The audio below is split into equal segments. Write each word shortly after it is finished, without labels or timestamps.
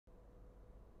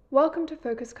Welcome to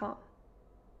FocusCalm.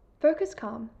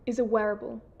 FocusCalm is a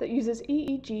wearable that uses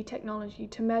EEG technology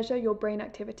to measure your brain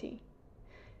activity.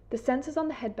 The sensors on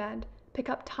the headband pick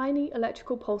up tiny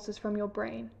electrical pulses from your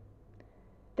brain.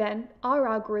 Then, our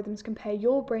algorithms compare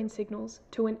your brain signals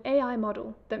to an AI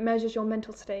model that measures your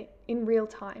mental state in real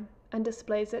time and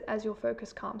displays it as your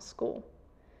FocusCalm score.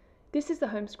 This is the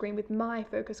home screen with my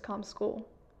FocusCalm score.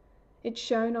 It's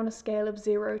shown on a scale of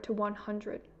 0 to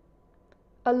 100.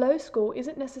 A low score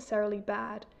isn't necessarily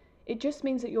bad, it just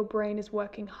means that your brain is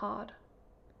working hard.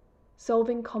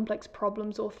 Solving complex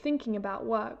problems or thinking about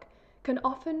work can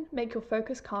often make your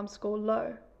FocusCalm score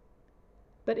low.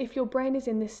 But if your brain is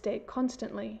in this state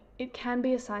constantly, it can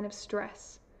be a sign of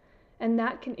stress, and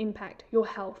that can impact your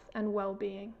health and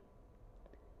well-being.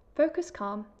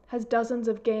 FocusCalm has dozens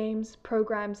of games,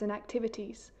 programs, and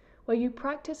activities where you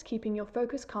practice keeping your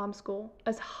FocusCalm score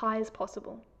as high as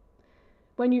possible.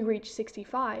 When you reach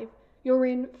 65, you're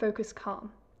in FocusCalm,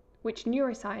 which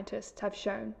neuroscientists have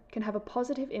shown can have a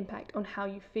positive impact on how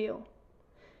you feel.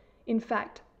 In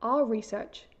fact, our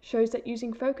research shows that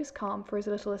using FocusCalm for as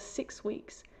little as 6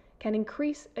 weeks can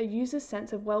increase a user's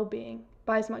sense of well-being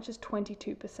by as much as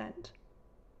 22%.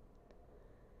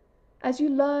 As you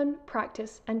learn,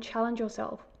 practice, and challenge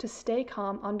yourself to stay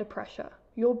calm under pressure,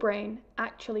 your brain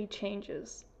actually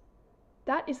changes.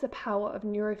 That is the power of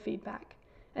neurofeedback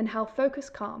and how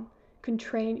FocusCalm can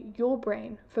train your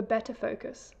brain for better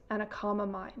focus and a calmer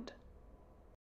mind.